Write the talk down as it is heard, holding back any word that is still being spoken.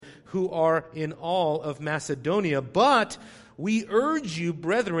who are in all of Macedonia, but we urge you,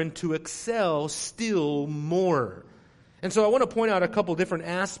 brethren, to excel still more. And so I want to point out a couple different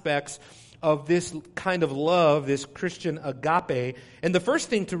aspects of this kind of love, this Christian agape. And the first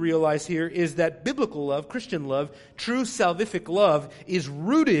thing to realize here is that biblical love, Christian love, true salvific love, is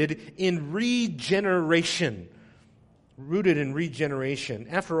rooted in regeneration. Rooted in regeneration.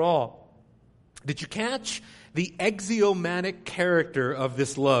 After all, did you catch the axiomatic character of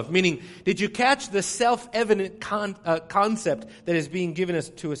this love? Meaning, did you catch the self-evident concept that is being given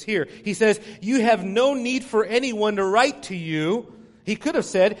to us here? He says, you have no need for anyone to write to you. He could have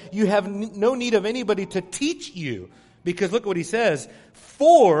said, you have no need of anybody to teach you. Because look what he says,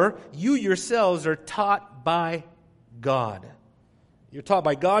 for you yourselves are taught by God. You're taught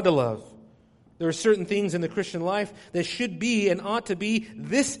by God to love. There are certain things in the Christian life that should be and ought to be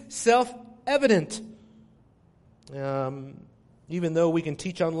this self-evident. Even though we can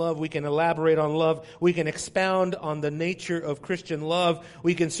teach on love, we can elaborate on love, we can expound on the nature of Christian love,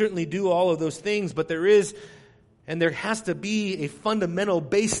 we can certainly do all of those things, but there is, and there has to be a fundamental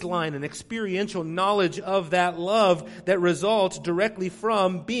baseline, an experiential knowledge of that love that results directly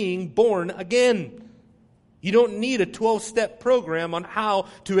from being born again. You don't need a 12-step program on how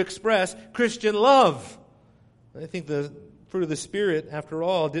to express Christian love. I think the fruit of the Spirit, after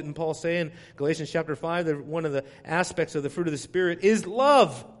all, didn't Paul say in Galatians chapter 5 that one of the aspects of the fruit of the Spirit is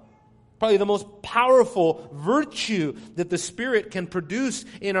love? Probably the most powerful virtue that the Spirit can produce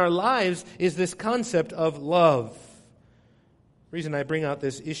in our lives is this concept of love. The reason I bring out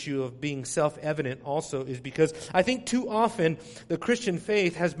this issue of being self-evident also is because I think too often the Christian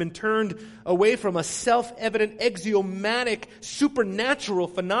faith has been turned away from a self-evident, axiomatic, supernatural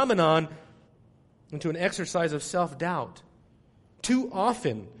phenomenon into an exercise of self-doubt. Too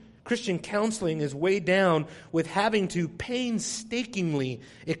often, Christian counseling is weighed down with having to painstakingly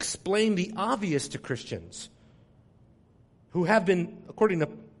explain the obvious to Christians who have been, according to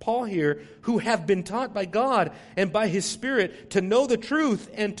Paul here, who have been taught by God and by His Spirit to know the truth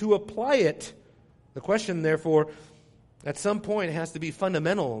and to apply it. The question, therefore, at some point has to be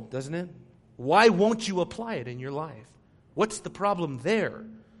fundamental, doesn't it? Why won't you apply it in your life? What's the problem there?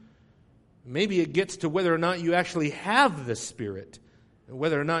 Maybe it gets to whether or not you actually have the Spirit and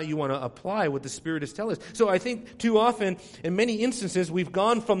whether or not you want to apply what the Spirit is telling us. So I think too often, in many instances, we've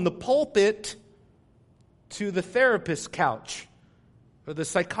gone from the pulpit to the therapist's couch or the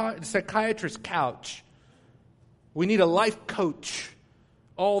psychiatrist's couch. We need a life coach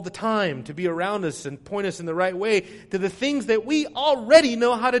all the time to be around us and point us in the right way to the things that we already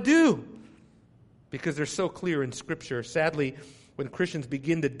know how to do because they're so clear in Scripture. Sadly, when Christians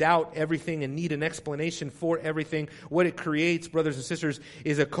begin to doubt everything and need an explanation for everything, what it creates, brothers and sisters,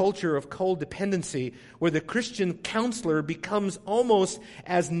 is a culture of codependency where the Christian counselor becomes almost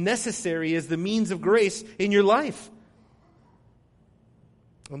as necessary as the means of grace in your life.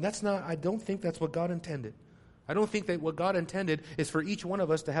 And I don't think that's what God intended. I don't think that what God intended is for each one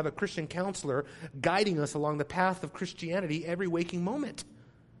of us to have a Christian counselor guiding us along the path of Christianity every waking moment.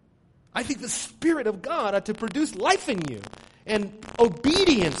 I think the Spirit of God ought to produce life in you and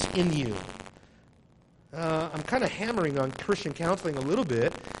obedience in you. I'm kind of hammering on Christian counseling a little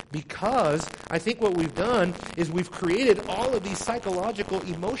bit because I think what we've done is we've created all of these psychological,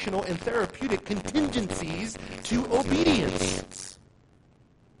 emotional, and therapeutic contingencies to obedience.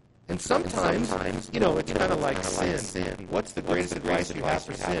 And sometimes, it's kind of like sin. What's the greatest advice you have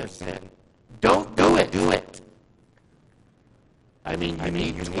for sin? Don't do it. Do it. I mean, you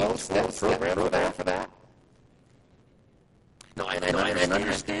need 12-step program for that. No, I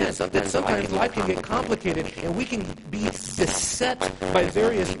understand that sometimes life can get complicated and we can be beset by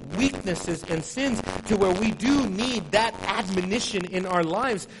various weaknesses and sins to where we do need that admonition in our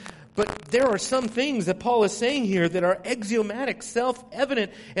lives. But there are some things that Paul is saying here that are axiomatic,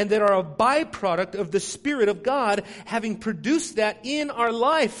 self-evident, and that are a byproduct of the Spirit of God having produced that in our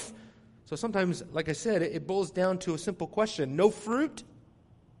life. So sometimes, like I said, it boils down to a simple question. No fruit?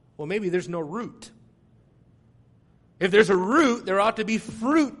 Well, maybe there's no root. If there's a root, there ought to be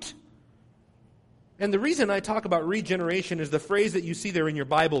fruit. And the reason I talk about regeneration is the phrase that you see there in your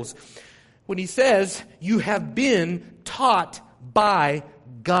Bibles. When he says, you have been taught by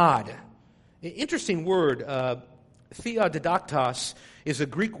God. An interesting word, theodidaktos, is a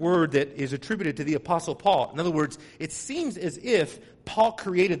Greek word that is attributed to the Apostle Paul. In other words, it seems as if Paul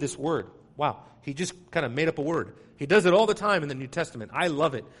created this word. Wow, he just kind of made up a word. He does it all the time in the New Testament. I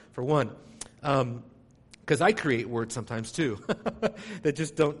love it, for one. Because I create words sometimes too that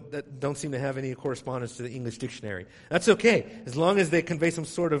just don't seem to have any correspondence to the English dictionary. That's okay, as long as they convey some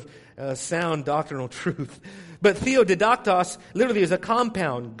sort of sound doctrinal truth. But theodidaktos literally is a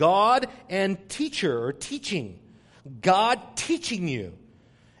compound. God and teacher, or teaching. God teaching you.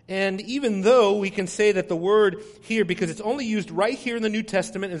 And even though we can say that the word here, because it's only used right here in the New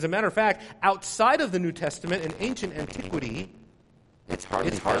Testament, as a matter of fact, outside of the New Testament in ancient antiquity, it's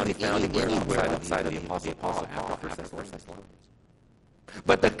hardly found anywhere outside of the Apostle Paul after 1 Thessalonians.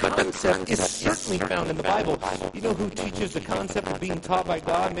 But the concept is certainly found in the Bible. You know who teaches the concept of being taught by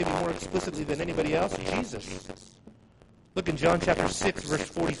God maybe more explicitly than anybody else? Jesus. Look in John chapter 6, verse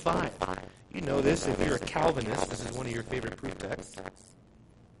 45. You know this if you're a Calvinist. This is one of your favorite proof texts.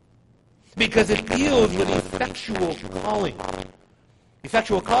 Because it deals with effectual calling.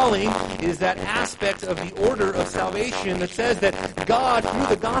 Effectual calling is that aspect of the order of salvation that says that God, through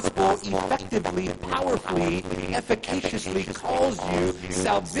the gospel, effectively, powerfully, efficaciously calls you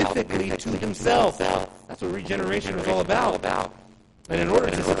salvifically to himself. That's what regeneration is all about. And in order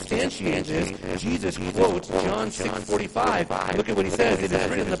to substantiate this, Jesus quotes John 6:45. Look at what he says. It is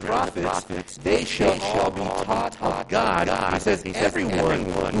written in the prophets, they shall all be taught of God. He says, everyone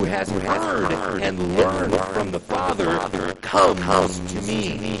who has heard and learned from the Father comes to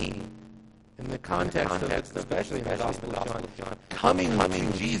me. In the context of it, especially in the Gospel of John, coming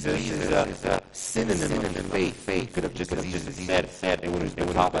to Jesus is a synonym of faith. Faith could have just as easily said, it was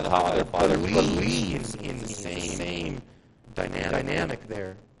taught by the Father believes in the same dynamic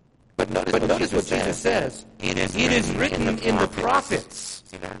there. But notice what Jesus says. It is written in the prophets.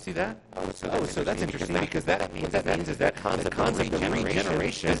 See that? So that's interesting, because what that means is that the concept of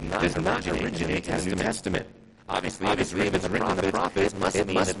regeneration does not originate in the New Testament. Obviously, if it's written in the prophets, it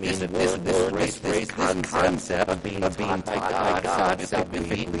must mean that this concept of being taught by God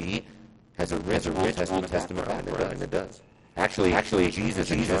salvifically has a rich Old Testament background, and it does. Actually,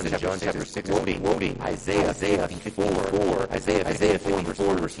 Jesus in John chapter 6 is quoting Isaiah 54,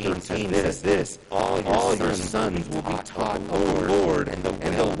 verse 13 says this, all your sons will be taught of the Lord, and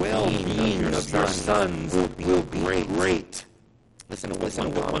the well-being of your sons will be great. Listen to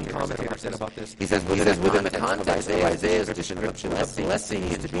what one commentator said about this. He says, within the context of Isaiah's description of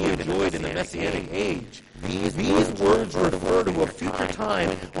blessings to be enjoyed in the Messianic age, these words refer to a future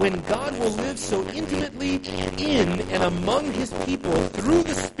time when God will live so intimately in and among his people through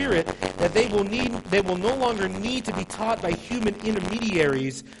the Spirit that they will no longer need to be taught by human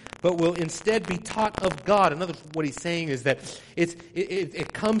intermediaries, but will instead be taught of God. In other words, what he's saying is that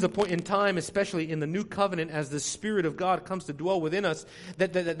it comes a point in time, especially in the new covenant, as the Spirit of God comes to dwell within us,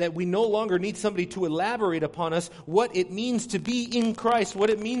 that we no longer need somebody to elaborate upon us what it means to be in Christ, what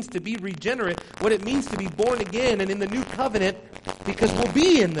it means to be regenerate, what it means to be born again and in the new covenant, because we'll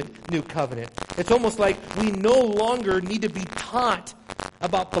be in the new covenant. It's almost like we no longer need to be taught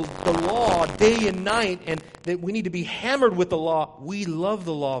about the law day and night, and that we need to be hammered with the law. We love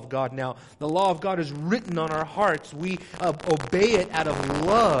the law of God now. The law of God is written on our hearts. We obey it out of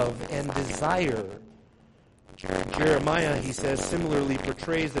love and desire. Jeremiah, he says, similarly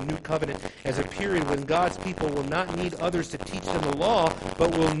portrays the new covenant as a period when God's people will not need others to teach them the law,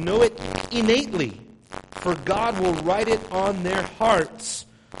 but will know it innately, for God will write it on their hearts.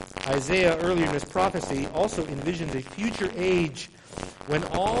 Isaiah, earlier in his prophecy, also envisions a future age when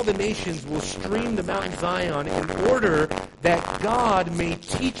all the nations will stream to Mount Zion in order that God may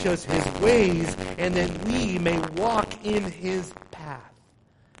teach us his ways and that we may walk in his path.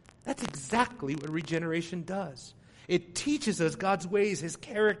 That's exactly what regeneration does. It teaches us God's ways, his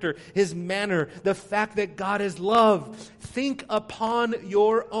character, his manner, the fact that God is love. Think upon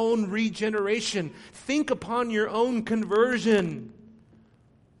your own regeneration. Think upon your own conversion.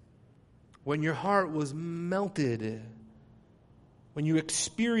 When your heart was melted, when you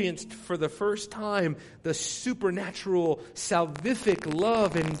experienced for the first time the supernatural, salvific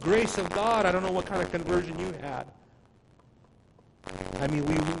love and grace of God. I don't know what kind of conversion you had. I mean,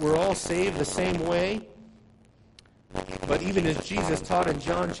 we were all saved the same way. But even as Jesus taught in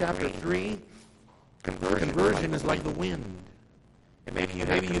John chapter 3, conversion is like the wind. And maybe you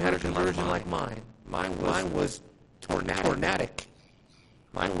had a conversion like mine. Mine was tornadic.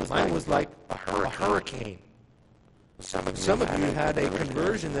 Mine was like a hurricane. Some of you had a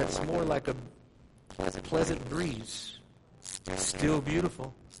conversion that's more like a pleasant breeze. Still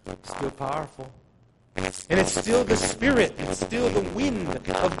beautiful, still powerful. And it's still the Spirit, it's still the wind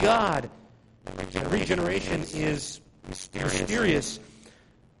of God. And regeneration is mysterious.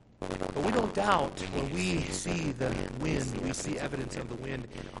 But we don't doubt when we see the wind, we see evidence of the wind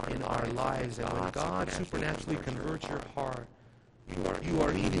in our lives. And when God supernaturally converts your heart, you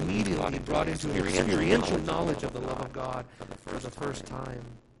are immediately being brought into an experiential knowledge of the love of God for the first time.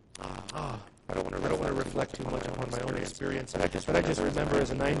 I don't want to reflect too much upon my own experience, but I just remember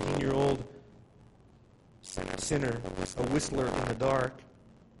as a 19-year-old sinner, a whistler in the dark,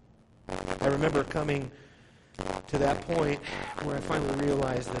 I remember coming to that point where I finally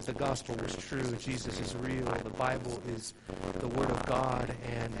realized that the gospel was true. Jesus is real. The Bible is the Word of God,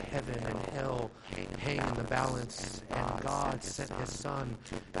 and heaven and hell hang in the balance. And God sent His Son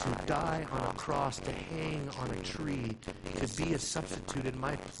to die on a cross, to hang on a tree, to be a substitute in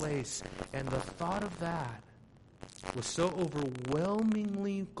my place. And the thought of that was so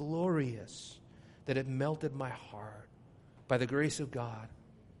overwhelmingly glorious that it melted my heart by the grace of God.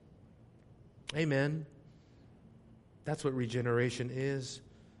 Amen. That's what regeneration is.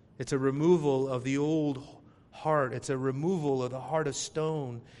 It's a removal of the old heart. It's a removal of the heart of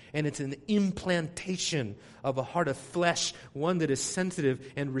stone. And it's an implantation of a heart of flesh, one that is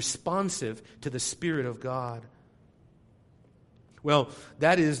sensitive and responsive to the Spirit of God. Well,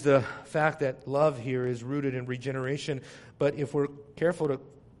 that is the fact that love here is rooted in regeneration. But if we're careful to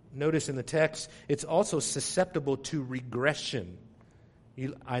notice in the text, it's also susceptible to regression.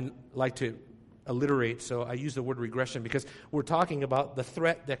 I like to alliterate, so I use the word regression because we're talking about the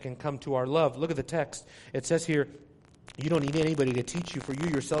threat that can come to our love. Look at the text. It says here, you don't need anybody to teach you, for you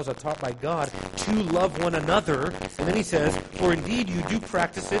yourselves are taught by God to love one another. And then he says, for indeed you do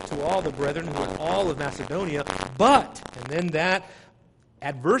practice it to all the brethren who are all of Macedonia, but, and then that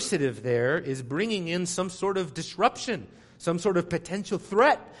adversative there is bringing in some sort of disruption, some sort of potential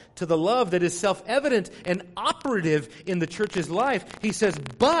threat to the love that is self-evident and operative in the church's life. He says,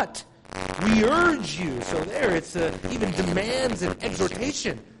 but we urge you. So there, it's even demands and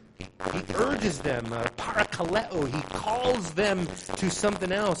exhortation. He urges them, parakaleo. He calls them to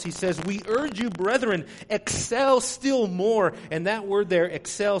something else. He says, we urge you, brethren, excel still more. And that word there,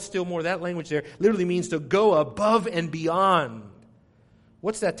 excel still more, that language there literally means to go above and beyond.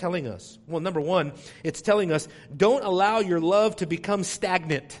 What's that telling us? Well, number one, it's telling us, don't allow your love to become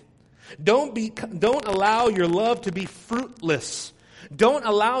stagnant. Don't allow your love to be fruitless. Don't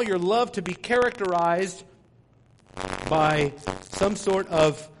allow your love to be characterized by some sort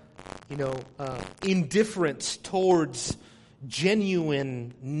of, indifference towards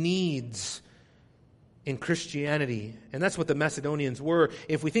genuine needs in Christianity. And that's what the Macedonians were.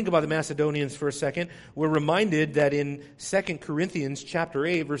 If we think about the Macedonians for a second, we're reminded that in 2 Corinthians chapter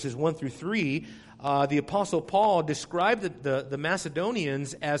 8, verses 1 through 3, the Apostle Paul described the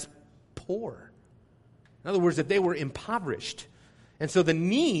Macedonians as poor. In other words, that they were impoverished. And so the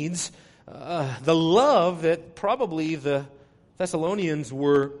needs, the love that probably the Thessalonians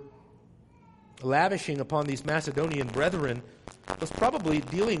were lavishing upon these Macedonian brethren was probably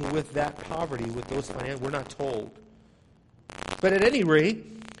dealing with that poverty, with those finances. We're not told. But at any rate,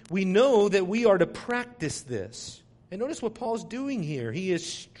 we know that we are to practice this. And notice what Paul's doing here. He is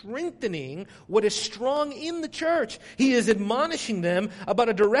strengthening what is strong in the church. He is admonishing them about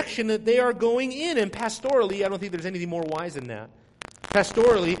a direction that they are going in. And pastorally, I don't think there's anything more wise than that.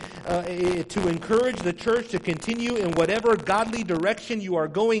 Pastorally, to encourage the church to continue in whatever godly direction you are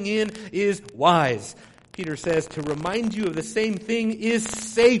going in is wise. Peter says to remind you of the same thing is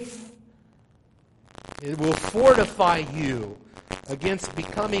safe. It will fortify you against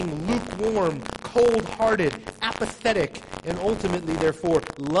becoming lukewarm, cold-hearted, apathetic, and ultimately, therefore,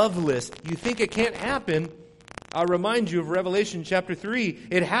 loveless. You think it can't happen? I'll remind you of Revelation chapter 3.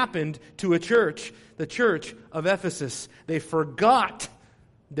 It happened to a church, the church of Ephesus. They forgot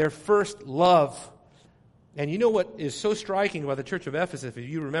their first love. And you know what is so striking about the church of Ephesus, if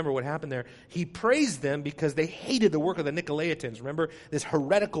you remember what happened there, he praised them because they hated the work of the Nicolaitans. Remember, this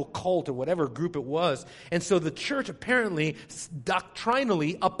heretical cult or whatever group it was. And so the church apparently,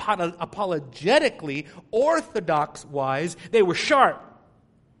 doctrinally, apologetically, orthodox-wise, they were sharp.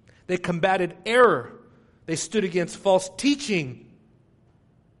 They combated error. They stood against false teaching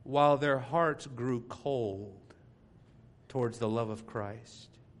while their hearts grew cold towards the love of Christ.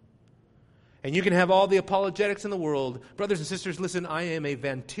 And you can have all the apologetics in the world. Brothers and sisters, listen, I am a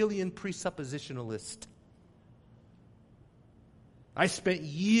Van Tillian presuppositionalist. I spent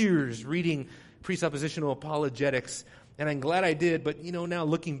years reading presuppositional apologetics, and I'm glad I did. But, now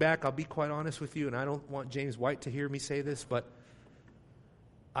looking back, I'll be quite honest with you, and I don't want James White to hear me say this, but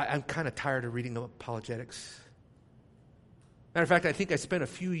I'm kind of tired of reading apologetics. Matter of fact, I think I spent a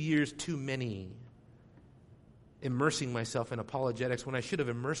few years too many immersing myself in apologetics when I should have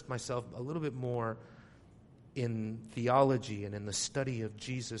immersed myself a little bit more in theology and in the study of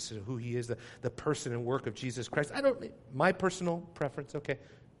Jesus and who He is, the person and work of Jesus Christ. My personal preference, okay,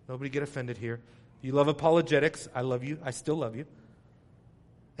 nobody get offended here. You love apologetics, I love you, I still love you.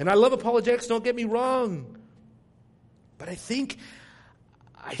 And I love apologetics, don't get me wrong. But I think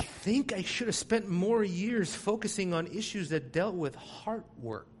I should have spent more years focusing on issues that dealt with heart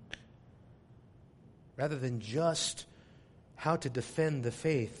work rather than just how to defend the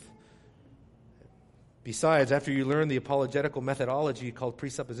faith. Besides, after you learn the apologetical methodology called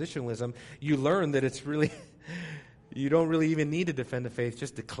presuppositionalism, you learn that it's really, you don't really even need to defend the faith.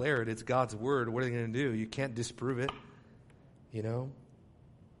 Just declare it. It's God's word. What are they going to do? You can't disprove it. You know?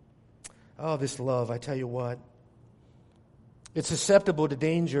 Oh, this love, I tell you what. It's susceptible to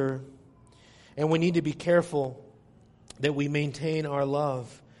danger, and we need to be careful that we maintain our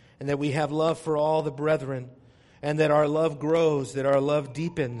love, and that we have love for all the brethren, and that our love grows, that our love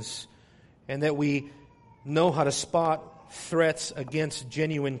deepens, and that we know how to spot threats against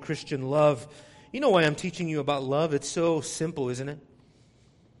genuine Christian love. You know why I'm teaching you about love? It's so simple, isn't it?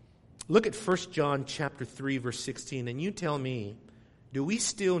 Look at 1 John chapter 3, verse 16, and you tell me, do we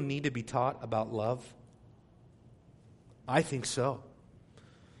still need to be taught about love? I think so.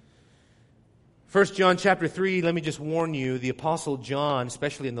 1 John chapter 3, let me just warn you, the Apostle John,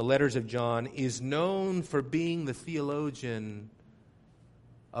 especially in the letters of John, is known for being the theologian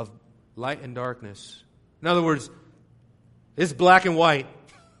of light and darkness. In other words, it's black and white.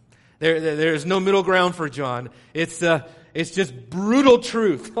 There's no middle ground for John. It's just brutal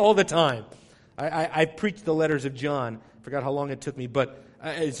truth all the time. I preached the letters of John. I forgot how long it took me, but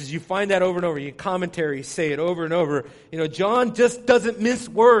you find that over and over. Your commentaries say it over and over. You know, John just doesn't mince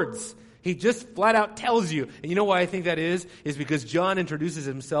words. He just flat out tells you. And you know why I think that is? Is because John introduces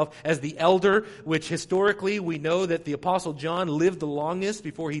himself as the elder, which historically we know that the Apostle John lived the longest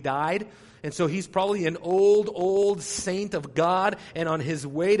before he died. And so he's probably an old saint of God, and on his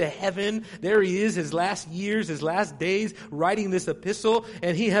way to heaven, there he is, his last years, his last days, writing this epistle,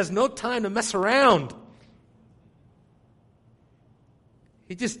 and he has no time to mess around.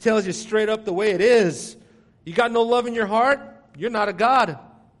 He just tells you straight up the way it is. You got no love in your heart? You're not a God.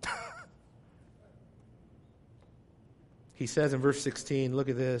 He says in verse 16, look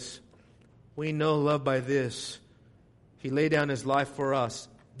at this. We know love by this. He laid down his life for us.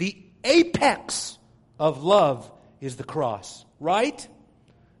 The apex of love is the cross, right?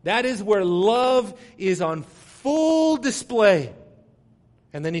 That is where love is on full display.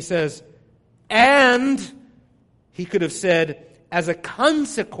 And then he says, and he could have said, as a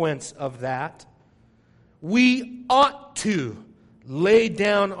consequence of that, we ought to lay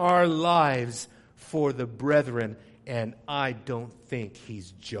down our lives for the brethren. And I don't think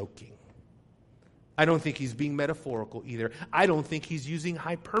he's joking. I don't think he's being metaphorical either. I don't think he's using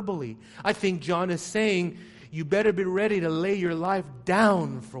hyperbole. I think John is saying, you better be ready to lay your life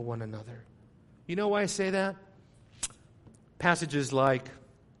down for one another. You know why I say that? Passages like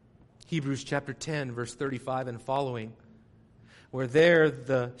Hebrews chapter 10, verse 35 and following, where there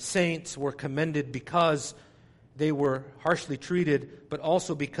the saints were commended because they were harshly treated, but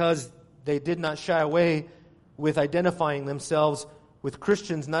also because they did not shy away with identifying themselves with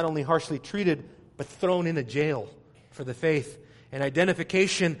Christians not only harshly treated, but thrown into jail for the faith. And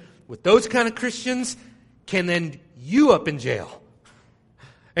identification with those kind of Christians can end you up in jail.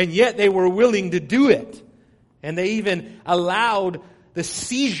 And yet they were willing to do it. And they even allowed the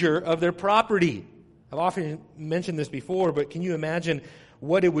seizure of their property. I've often mentioned this before, but can you imagine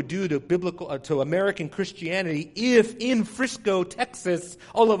what it would do to American Christianity if in Frisco, Texas,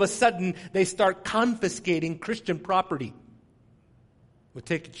 all of a sudden they start confiscating Christian property? Would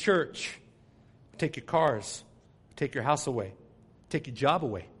take your church, take your cars, take your house away, take your job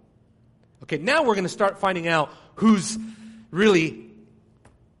away. Okay, now we're going to start finding out who's really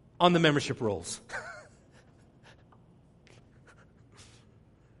on the membership rolls.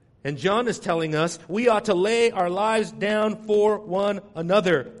 And John is telling us we ought to lay our lives down for one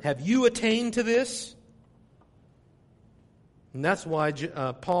another. Have you attained to this? And that's why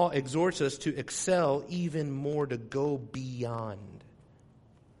Paul exhorts us to excel even more, to go beyond.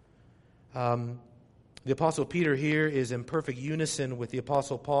 The Apostle Peter here is in perfect unison with the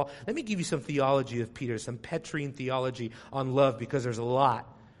Apostle Paul. Let me give you some theology of Peter, some Petrine theology on love, because there's a lot.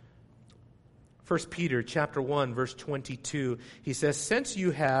 1 Peter chapter 1, verse 22, he says, since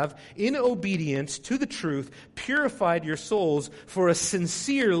you have, in obedience to the truth, purified your souls for a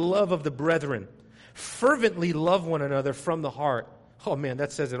sincere love of the brethren, fervently love one another from the heart. Oh man,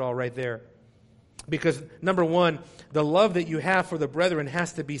 that says it all right there. Because, number one, the love that you have for the brethren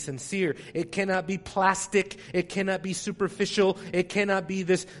has to be sincere. It cannot be plastic. It cannot be superficial. It cannot be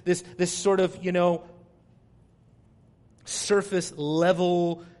this sort of, surface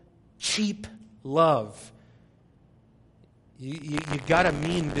level, cheap love. You got to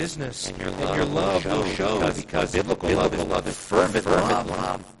mean business. And your love will show because biblical love is fervent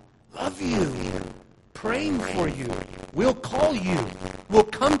love. Love you. Praying for you. We'll call you. We'll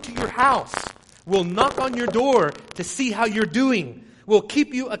come to your house. We'll knock on your door to see how you're doing. We'll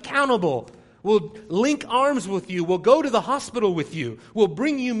keep you accountable. We'll link arms with you. We'll go to the hospital with you. We'll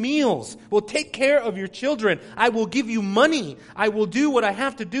bring you meals. We'll take care of your children. I will give you money. I will do what I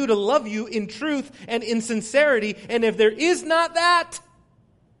have to do to love you in truth and in sincerity. And if there is not that,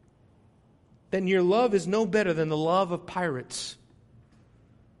 then your love is no better than the love of pirates.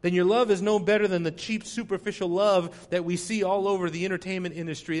 Then your love is no better than the cheap, superficial love that we see all over the entertainment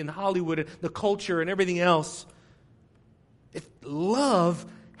industry and Hollywood and the culture and everything else. If love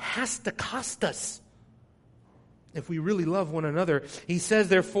has to cost us if we really love one another. He says,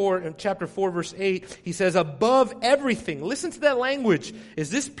 therefore, in chapter 4, verse 8, he says, above everything. Listen to that language. Is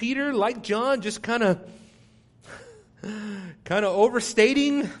this Peter, like John, just kind of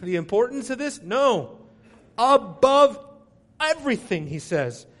overstating the importance of this? No. Above everything, he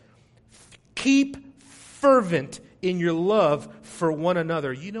says, keep fervent in your love for one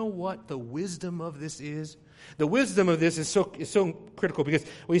another. You know what the wisdom of this is? The wisdom of this is so critical, because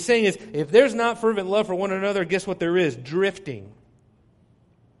what he's saying is, if there's not fervent love for one another, guess what there is? Drifting.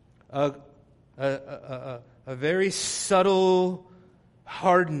 A very subtle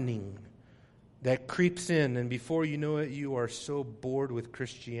hardening that creeps in, and before you know it, you are so bored with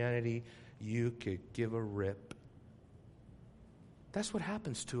Christianity, you could give a rip. That's what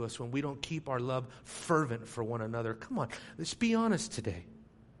happens to us when we don't keep our love fervent for one another. Come on, let's be honest today.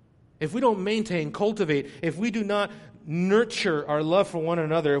 If we don't maintain, cultivate, if we do not nurture our love for one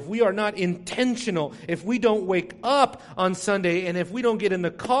another, if we are not intentional, if we don't wake up on Sunday, and if we don't get in the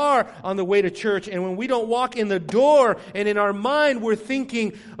car on the way to church, and when we don't walk in the door, and in our mind we're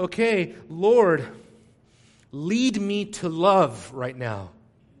thinking, okay, Lord, lead me to love right now.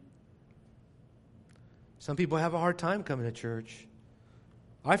 Some people have a hard time coming to church.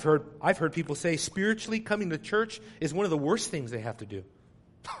 I've heard people say spiritually coming to church is one of the worst things they have to do.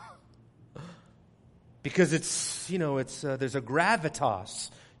 Because there's a gravitas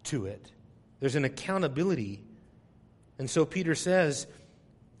to it. There's an accountability. And so Peter says,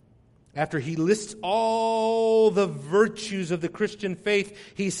 after he lists all the virtues of the Christian faith,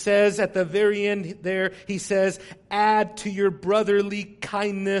 he says at the very end there, he says, add to your brotherly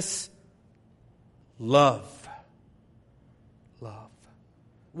kindness love. Love.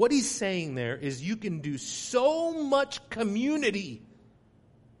 What he's saying there is you can do so much community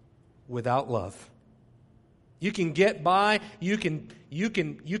without love. You can get by, you can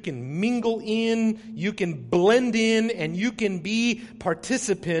mingle in, you can blend in, and you can be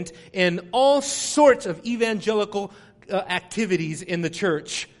participant in all sorts of evangelical activities in the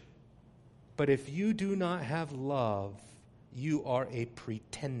church. But if you do not have love, you are a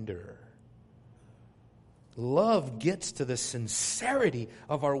pretender. Love gets to the sincerity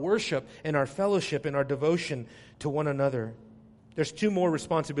of our worship and our fellowship and our devotion to one another. There's 2 more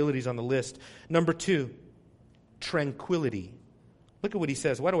responsibilities on the list. Number 2. Tranquility. Look at what he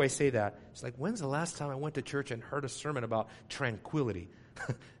says. Why do I say that? It's like, when's the last time I went to church and heard a sermon about tranquility?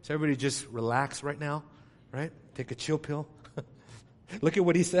 So everybody just relax right now, right? Take a chill pill. Look at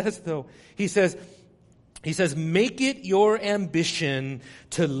what he says, though. He says, make it your ambition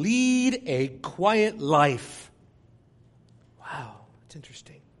to lead a quiet life. Wow, that's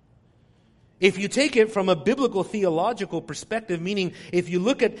interesting. If you take it from a biblical theological perspective, meaning if you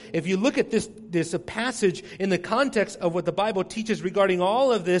look at this passage in the context of what the Bible teaches regarding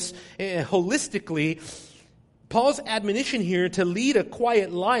all of this holistically, Paul's admonition here to lead a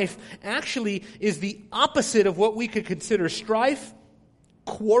quiet life actually is the opposite of what we could consider strife,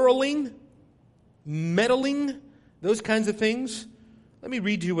 quarreling, meddling, those kinds of things. Let me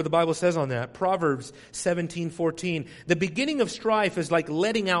read to you what the Bible says on that. Proverbs 17:14. The beginning of strife is like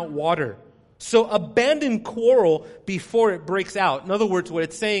letting out water. So abandon quarrel before it breaks out. In other words, what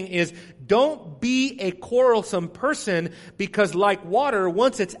it's saying is, don't be a quarrelsome person, because like water,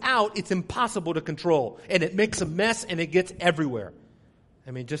 once it's out, it's impossible to control. And it makes a mess and it gets everywhere. I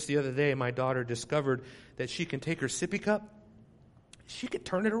mean, just the other day, my daughter discovered that she can take her sippy cup, she could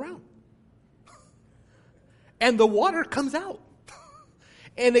turn it around. And the water comes out.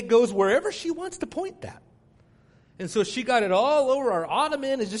 And it goes wherever she wants to point that. And so she got it all over our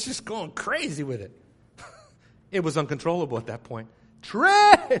ottoman and just going crazy with it. It was uncontrollable at that point.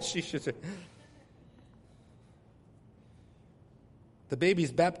 Trash, she should say. The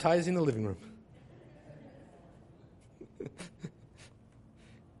baby's baptizing the living room.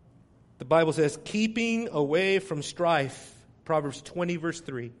 The Bible says, keeping away from strife. Proverbs 20, verse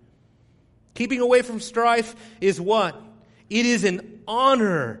 3. Keeping away from strife is what? It is an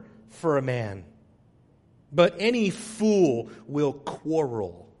honor for a man. But any fool will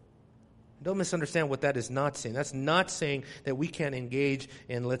quarrel. Don't misunderstand what that is not saying. That's not saying that we can't engage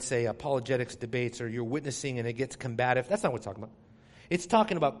in, let's say, apologetics debates, or you're witnessing and it gets combative. That's not what it's talking about. It's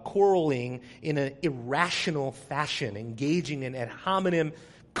talking about quarreling in an irrational fashion, engaging in ad hominem,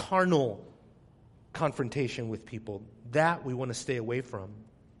 carnal confrontation with people. That we want to stay away from.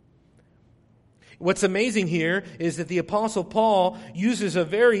 What's amazing here is that the Apostle Paul uses a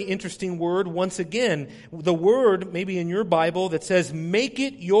very interesting word once again. The word, maybe in your Bible, that says, make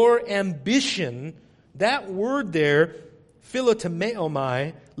it your ambition. That word there,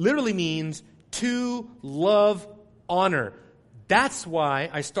 philotimeomai, literally means to love honor. That's why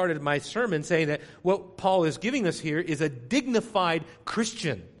I started my sermon saying that what Paul is giving us here is a dignified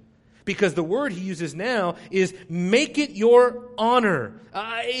Christian. Because the word he uses now is make it your honor.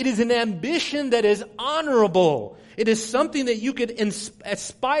 It is an ambition that is honorable. It is something that you could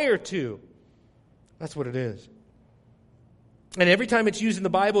aspire to. That's what it is. And every time it's used in the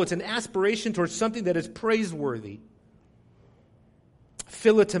Bible, it's an aspiration towards something that is praiseworthy.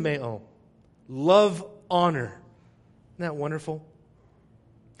 Philotimeo. Love, honor. Isn't that wonderful?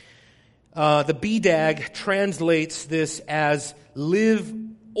 The BDAG translates this as live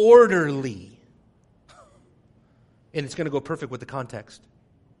orderly. And it's going to go perfect with the context.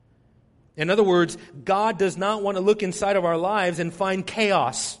 In other words, God does not want to look inside of our lives and find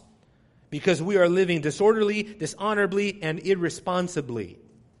chaos because we are living disorderly, dishonorably, and irresponsibly.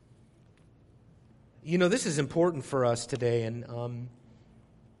 You know, this is important for us today, and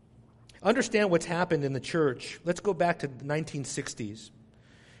understand what's happened in the church. Let's go back to the 1960s.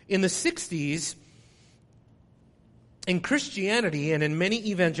 In the 60s, in Christianity and in many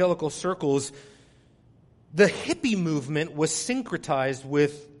evangelical circles, the hippie movement was syncretized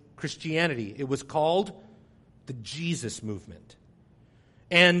with Christianity. It was called the Jesus movement.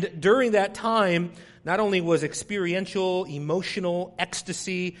 And during that time, not only was experiential, emotional,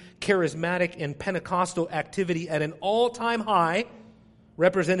 ecstasy, charismatic, and Pentecostal activity at an all-time high,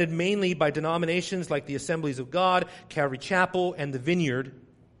 represented mainly by denominations like the Assemblies of God, Calvary Chapel, and the Vineyard.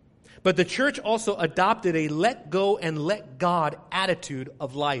 But the church also adopted a let go and let God attitude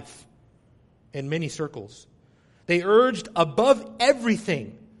of life in many circles. They urged above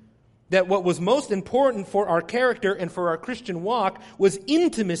everything that what was most important for our character and for our Christian walk was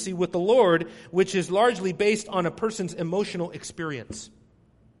intimacy with the Lord, which is largely based on a person's emotional experience.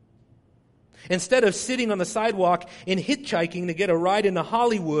 Instead of sitting on the sidewalk and hitchhiking to get a ride into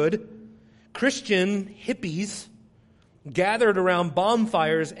Hollywood, Christian hippies gathered around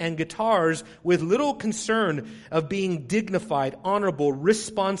bonfires and guitars with little concern of being dignified, honorable,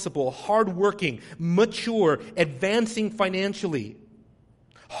 responsible, hardworking, mature, advancing financially.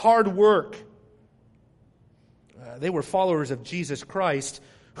 Hard work. They were followers of Jesus Christ,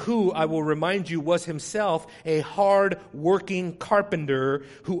 who, I will remind you, was himself a hard-working carpenter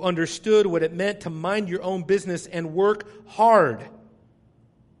who understood what it meant to mind your own business and work hard.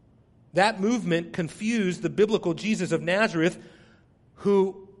 That movement confused the biblical Jesus of Nazareth,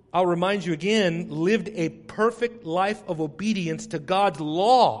 who, I'll remind you again, lived a perfect life of obedience to God's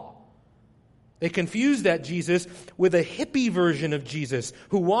law. They confused that Jesus with a hippie version of Jesus,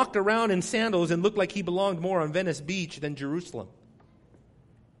 who walked around in sandals and looked like he belonged more on Venice Beach than Jerusalem.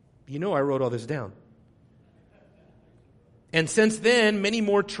 You know I wrote all this down. And since then, many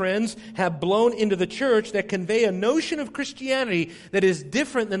more trends have blown into the church that convey a notion of Christianity that is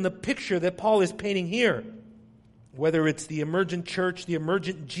different than the picture that Paul is painting here. Whether it's the emergent church, the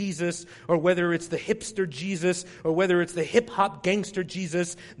emergent Jesus, or whether it's the hipster Jesus, or whether it's the hip-hop gangster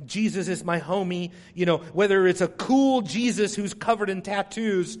Jesus, Jesus is my homie, whether it's a cool Jesus who's covered in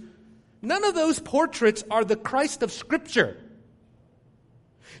tattoos, none of those portraits are the Christ of Scripture.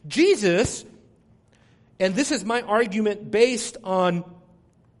 Jesus, and this is my argument based on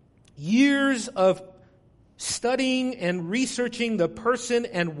years of studying and researching the person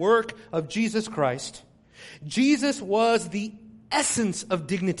and work of Jesus Christ. Jesus was the essence of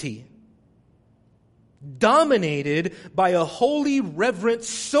dignity, dominated by a holy, reverent,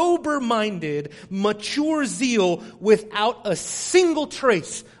 sober-minded, mature zeal without a single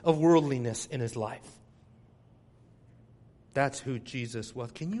trace of worldliness in his life. That's who Jesus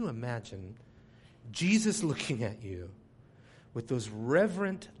was. Can you imagine Jesus looking at you with those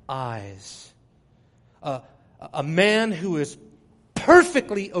reverent eyes? A man who is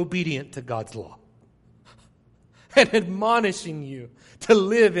perfectly obedient to God's law and admonishing you to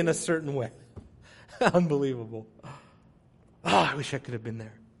live in a certain way. Unbelievable. I wish I could have been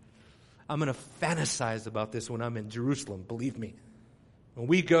there. I'm going to fantasize about this when I'm in Jerusalem, believe me. When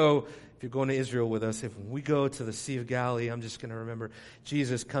we go, if you're going to Israel with us, if we go to the Sea of Galilee, I'm just going to remember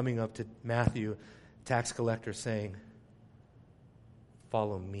Jesus coming up to Matthew, tax collector, saying,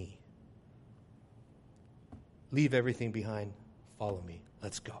 "Follow me. Leave everything behind. Follow me.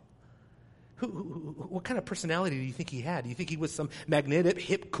 Let's go." What kind of personality do you think he had? Do you think he was some magnetic,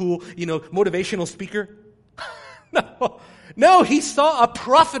 hip, cool, motivational speaker? No, he saw a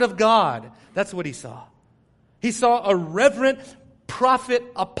prophet of God. That's what he saw. He saw a reverent prophet,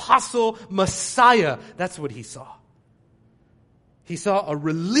 apostle, Messiah. That's what he saw. He saw a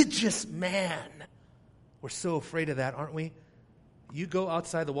religious man. We're so afraid of that, aren't we? You go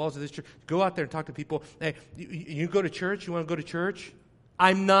outside the walls of this church. Go out there and talk to people. Hey, you go to church? You want to go to church?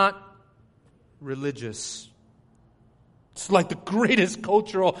 I'm not religious. It's like the greatest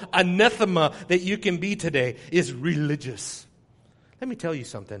cultural anathema that you can be today is religious. Let me tell you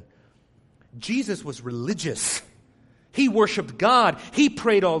something. Jesus was religious. He worshiped God. He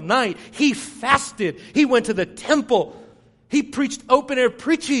prayed all night. He fasted. He went to the temple. He preached open-air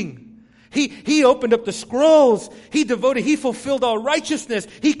preaching. He opened up the scrolls. He fulfilled all righteousness.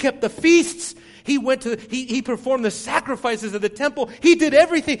 He kept the feasts. He performed the sacrifices of the temple. He did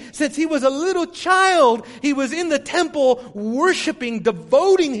everything. Since he was a little child, he was in the temple worshiping,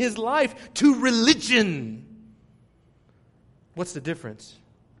 devoting his life to religion. What's the difference?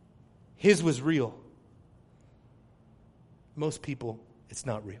 His was real. Most people, it's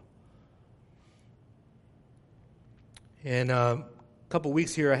not real. And a couple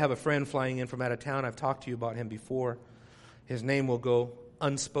weeks here, I have a friend flying in from out of town. I've talked to you about him before. His name will go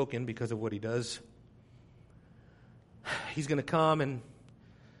unspoken because of what he does. He's going to come, and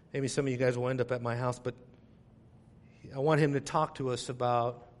maybe some of you guys will end up at my house, but I want him to talk to us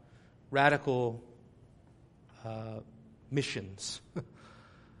about radical missions.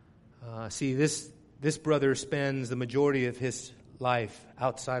 See, this brother spends the majority of his life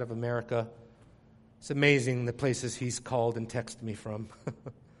outside of America. It's amazing the places he's called and texted me from.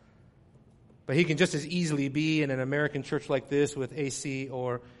 But he can just as easily be in an American church like this with AC,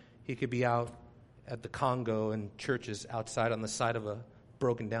 or he could be out at the Congo in churches outside on the side of a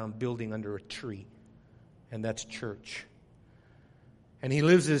broken down building under a tree. And that's church. And he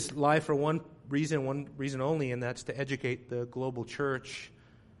lives his life for one reason only, and that's to educate the global church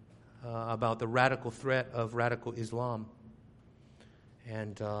about the radical threat of radical Islam.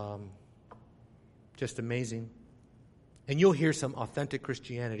 And just amazing. And you'll hear some authentic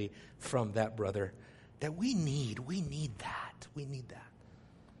Christianity from that brother that we need. We need that. We need that.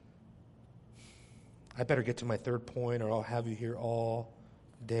 I better get to my third point, or I'll have you here all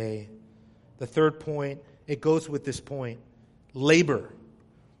day. The third point, it goes with this point. Labor.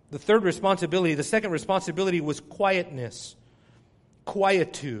 The second responsibility was quietness.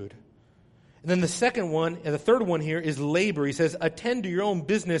 Quietude. And then the third one here is labor. He says, attend to your own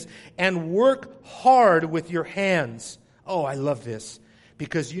business and work hard with your hands. Oh, I love this.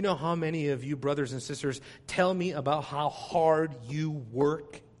 Because you know how many of you brothers and sisters tell me about how hard you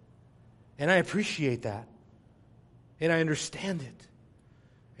work? And I appreciate that. And I understand it.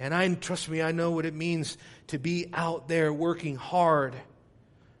 And trust me, I know what it means to be out there working hard.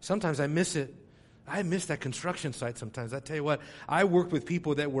 Sometimes I miss it. I miss that construction site sometimes. I tell you what, I worked with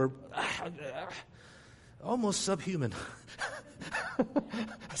people that were almost subhuman.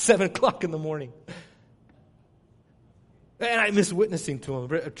 7 o'clock in the morning. And I miss witnessing to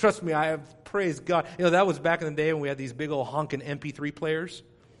them. Trust me, I have praised God. That was back in the day when we had these big old honking MP3 players.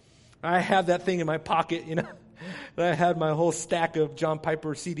 I had that thing in my pocket, I had my whole stack of John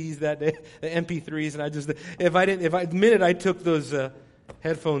Piper CDs that day, the MP3s, and the minute I took those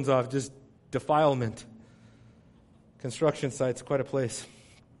headphones off, just defilement. Construction sites, quite a place.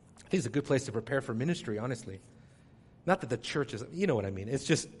 I think it's a good place to prepare for ministry, honestly. Not that the church is, you know what I mean. It's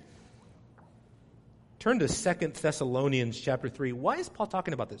just, turn to 2 Thessalonians chapter 3. Why is Paul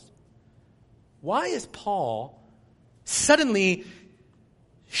talking about this? Why is Paul suddenly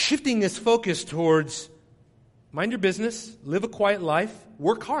shifting his focus towards mind your business, live a quiet life,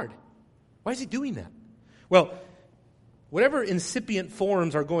 work hard? Why is he doing that? Well, whatever incipient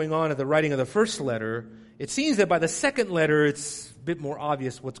forms are going on at the writing of the first letter, it seems that by the second letter, it's a bit more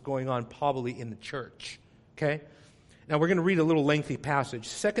obvious what's going on probably in the church. Okay? Now we're going to read a little lengthy passage.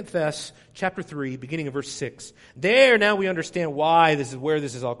 2 Thess, chapter 3, beginning of verse 6. There, now we understand where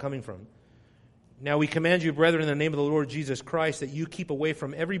this is all coming from. Now we command you, brethren, in the name of the Lord Jesus Christ, that you keep away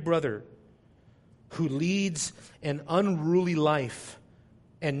from every brother who leads an unruly life,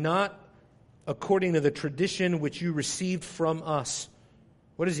 and not according to the tradition which you received from us.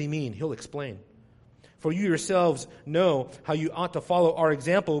 What does he mean? He'll explain. For you yourselves know how you ought to follow our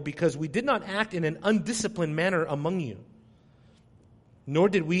example, because we did not act in an undisciplined manner among you, nor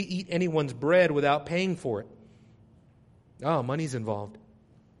did we eat anyone's bread without paying for it. Oh, money's involved.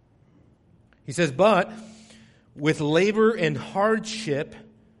 He says, but with labor and hardship,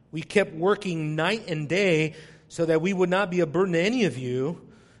 we kept working night and day so that we would not be a burden to any of you,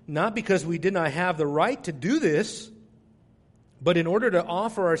 not because we did not have the right to do this, but in order to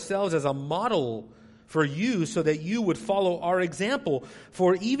offer ourselves as a model for you so that you would follow our example.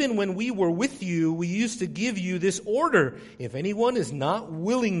 For even when we were with you, we used to give you this order. If anyone is not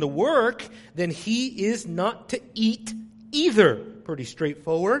willing to work, then he is not to eat either. Pretty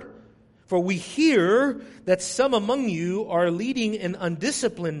straightforward. For we hear that some among you are leading an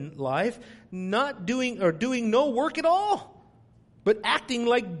undisciplined life, not doing no work at all, but acting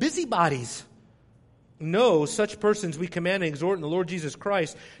like busybodies. No, such persons we command and exhort in the Lord Jesus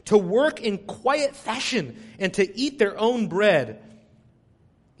Christ to work in quiet fashion and to eat their own bread.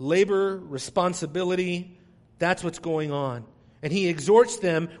 Labor, responsibility, that's what's going on. And he exhorts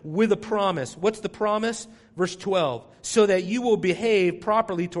them with a promise. What's the promise? Verse 12. So that you will behave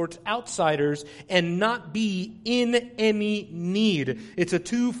properly towards outsiders and not be in any need. It's a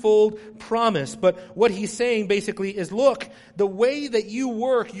twofold promise. But what he's saying basically is, look, the way that you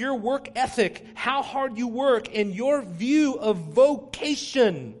work, your work ethic, how hard you work, and your view of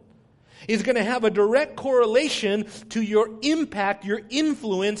vocation is going to have a direct correlation to your impact, your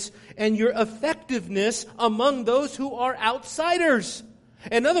influence, and your effectiveness among those who are outsiders.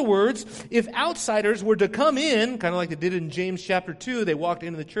 In other words, if outsiders were to come in, kind of like they did in James chapter 2, they walked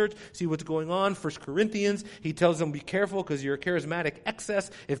into the church, see what's going on. 1 Corinthians, he tells them, be careful because you're a charismatic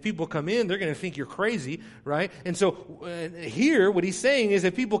excess. If people come in, they're going to think you're crazy, right? And so here, what he's saying is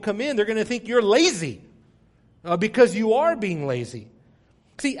if people come in, they're going to think you're lazy because you are being lazy.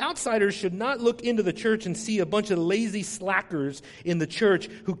 See, outsiders should not look into the church and see a bunch of lazy slackers in the church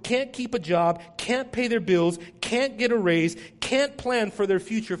who can't keep a job, can't pay their bills, can't get a raise, can't plan for their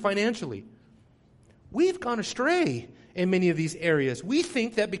future financially. We've gone astray in many of these areas. We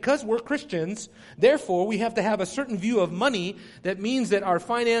think that because we're Christians, therefore we have to have a certain view of money that means that our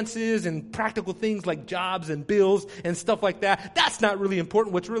finances and practical things like jobs and bills and stuff like that, that's not really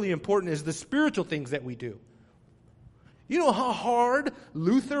important. What's really important is the spiritual things that we do. You know how hard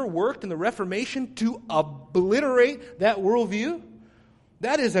Luther worked in the Reformation to obliterate that worldview?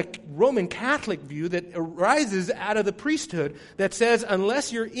 That is a Roman Catholic view that arises out of the priesthood that says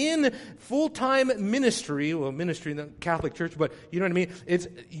unless you're in full-time ministry, well, ministry in the Catholic Church, but you know what I mean? It's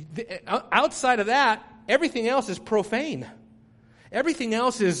outside of that, everything else is profane. Everything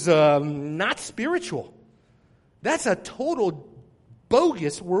else is not spiritual. That's a total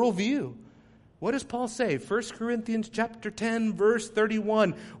bogus worldview. What does Paul say? 1 Corinthians chapter 10, verse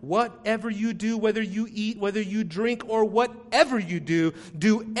 31. Whatever you do, whether you eat, whether you drink, or whatever you do,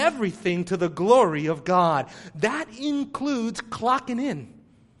 do everything to the glory of God. That includes clocking in.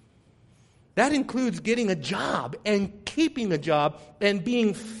 That includes getting a job and keeping a job and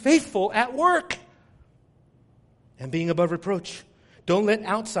being faithful at work and being above reproach. Don't let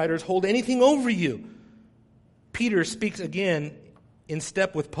outsiders hold anything over you. Peter speaks again in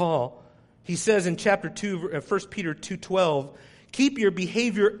step with Paul. He says in chapter 2, 1 Peter 2:12, keep your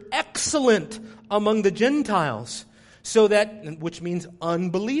behavior excellent among the Gentiles, so that, which means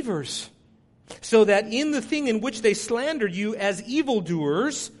unbelievers, so that in the thing in which they slander you as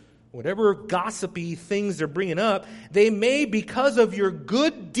evildoers, whatever gossipy things they're bringing up, they may, because of your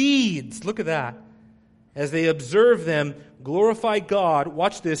good deeds, look at that, as they observe them, glorify God,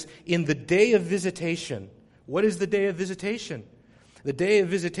 watch this, in the day of visitation. What is the day of visitation? The day of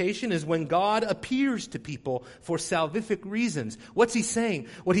visitation is when God appears to people for salvific reasons. What's he saying?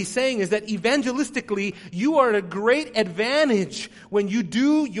 What he's saying is that evangelistically, you are at a great advantage when you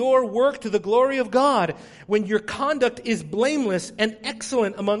do your work to the glory of God, when your conduct is blameless and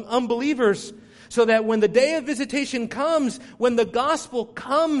excellent among unbelievers, so that when the day of visitation comes, when the gospel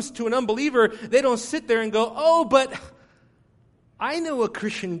comes to an unbeliever, they don't sit there and go, oh, but I know a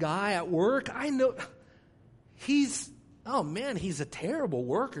Christian guy at work. I know he's a terrible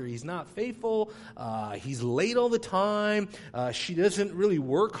worker. He's not faithful. He's late all the time. She doesn't really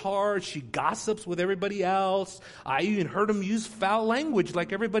work hard. She gossips with everybody else. I even heard him use foul language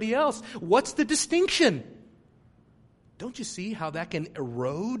like everybody else. What's the distinction? Don't you see how that can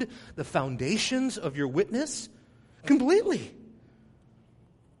erode the foundations of your witness? Completely.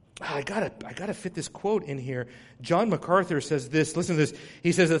 I gotta fit this quote in here. John MacArthur says this. Listen to this.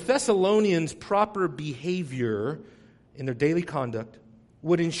 He says, the Thessalonians' proper behavior in their daily conduct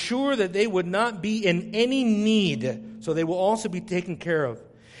would ensure that they would not be in any need, so they will also be taken care of.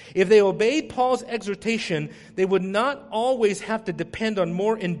 If they obeyed Paul's exhortation, they would not always have to depend on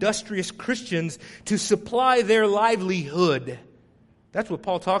more industrious Christians to supply their livelihood. That's what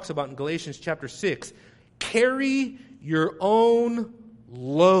Paul talks about in Galatians chapter 6. Carry your own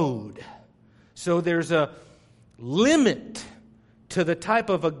load. So there's a limit to the type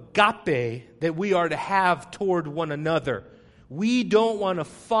of agape that we are to have toward one another. We don't want to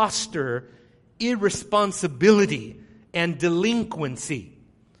foster irresponsibility and delinquency.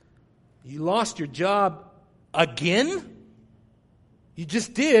 You lost your job again? You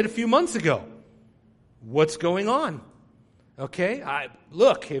just did a few months ago. What's going on? Okay,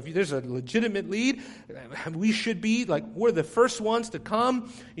 look, if there's a legitimate lead, we should be, like, we're the first ones to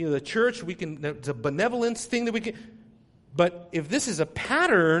come. The church, it's a benevolence thing that we can. But if this is a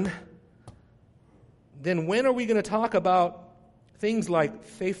pattern, then when are we going to talk about things like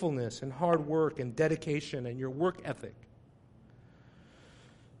faithfulness and hard work and dedication and your work ethic?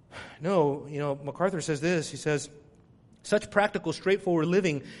 No, MacArthur says this. He says, such practical, straightforward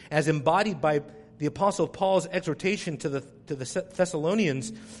living as embodied by the Apostle Paul's exhortation to the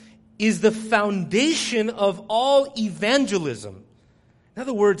Thessalonians is the foundation of all evangelism. In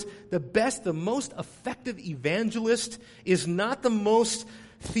other words, the most effective evangelist is not the most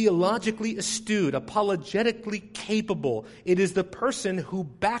theologically astute, apologetically capable. It is the person who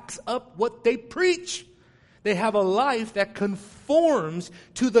backs up what they preach. They have a life that conforms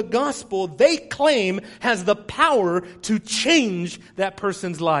to the gospel they claim has the power to change that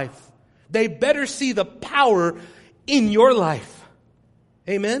person's life. They better see the power in your life.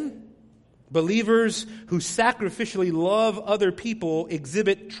 Amen? Believers who sacrificially love other people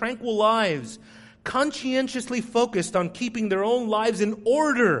exhibit tranquil lives, conscientiously focused on keeping their own lives in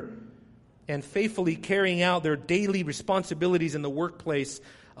order and faithfully carrying out their daily responsibilities in the workplace,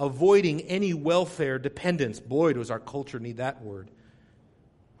 avoiding any welfare dependence. Boy, does our culture need that word.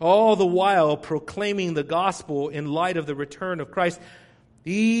 All the while proclaiming the gospel in light of the return of Christ.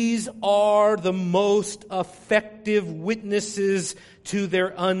 These are the most effective witnesses to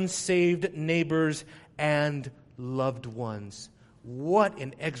their unsaved neighbors and loved ones. What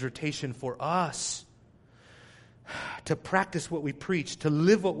an exhortation for us to practice what we preach, to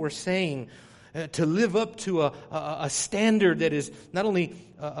live what we're saying, to live up to a standard that is not only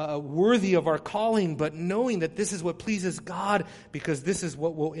worthy of our calling, but knowing that this is what pleases God, because this is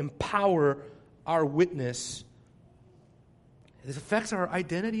what will empower our witness. This affects our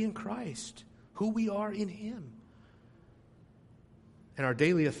identity in Christ, who we are in Him. And our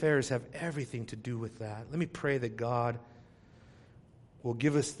daily affairs have everything to do with that. Let me pray that God will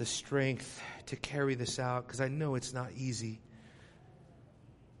give us the strength to carry this out, because I know it's not easy.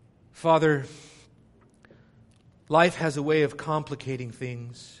 Father, life has a way of complicating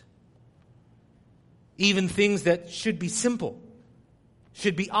things. Even things that should be simple,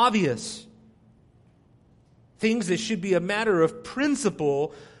 should be obvious. Things that should be a matter of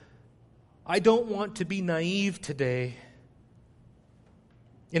principle. I don't want to be naive today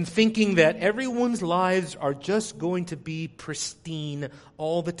in thinking that everyone's lives are just going to be pristine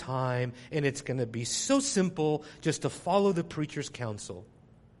all the time, and it's going to be so simple just to follow the preacher's counsel.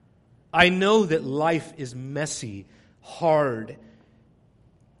 I know that life is messy, hard.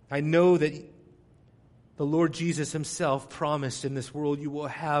 I know that the Lord Jesus Himself promised in this world you will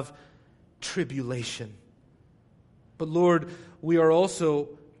have tribulation. But Lord, we are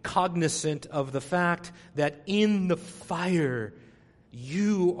also cognizant of the fact that in the fire,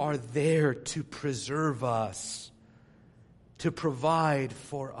 You are there to preserve us, to provide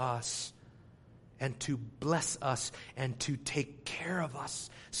for us, and to bless us, and to take care of us,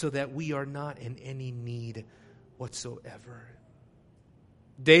 so that we are not in any need whatsoever.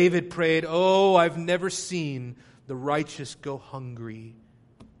 David prayed, "Oh, I've never seen the righteous go hungry,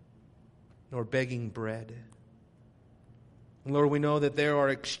 nor begging bread." And Lord, we know that there are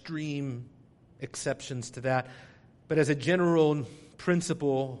extreme exceptions to that. But as a general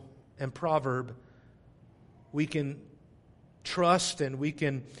principle and proverb, we can trust and we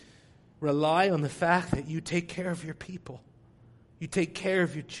can rely on the fact that You take care of Your people. You take care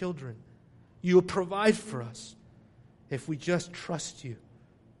of Your children. You will provide for us if we just trust You.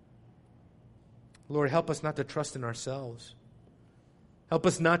 Lord, help us not to trust in ourselves. Help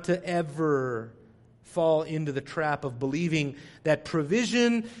us not to ever fall into the trap of believing that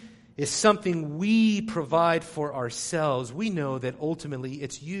provision is something we provide for ourselves. We know that ultimately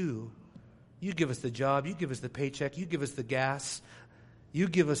it's You. You give us the job. You give us the paycheck. You give us the gas. You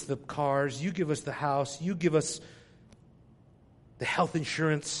give us the cars. You give us the house. You give us the health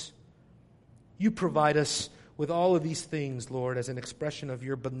insurance. You provide us with all of these things, Lord, as an expression of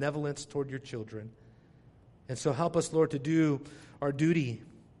Your benevolence toward Your children. And so help us, Lord, to do our duty,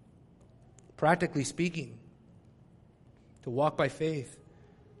 practically speaking, to walk by faith,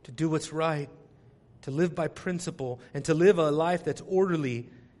 to do what's right, to live by principle, and to live a life that's orderly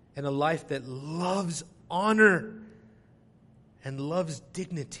and a life that loves honor and loves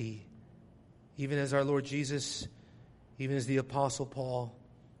dignity, even as our Lord Jesus, even as the Apostle Paul,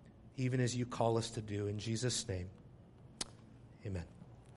 even as you call us to do. In Jesus' name, amen.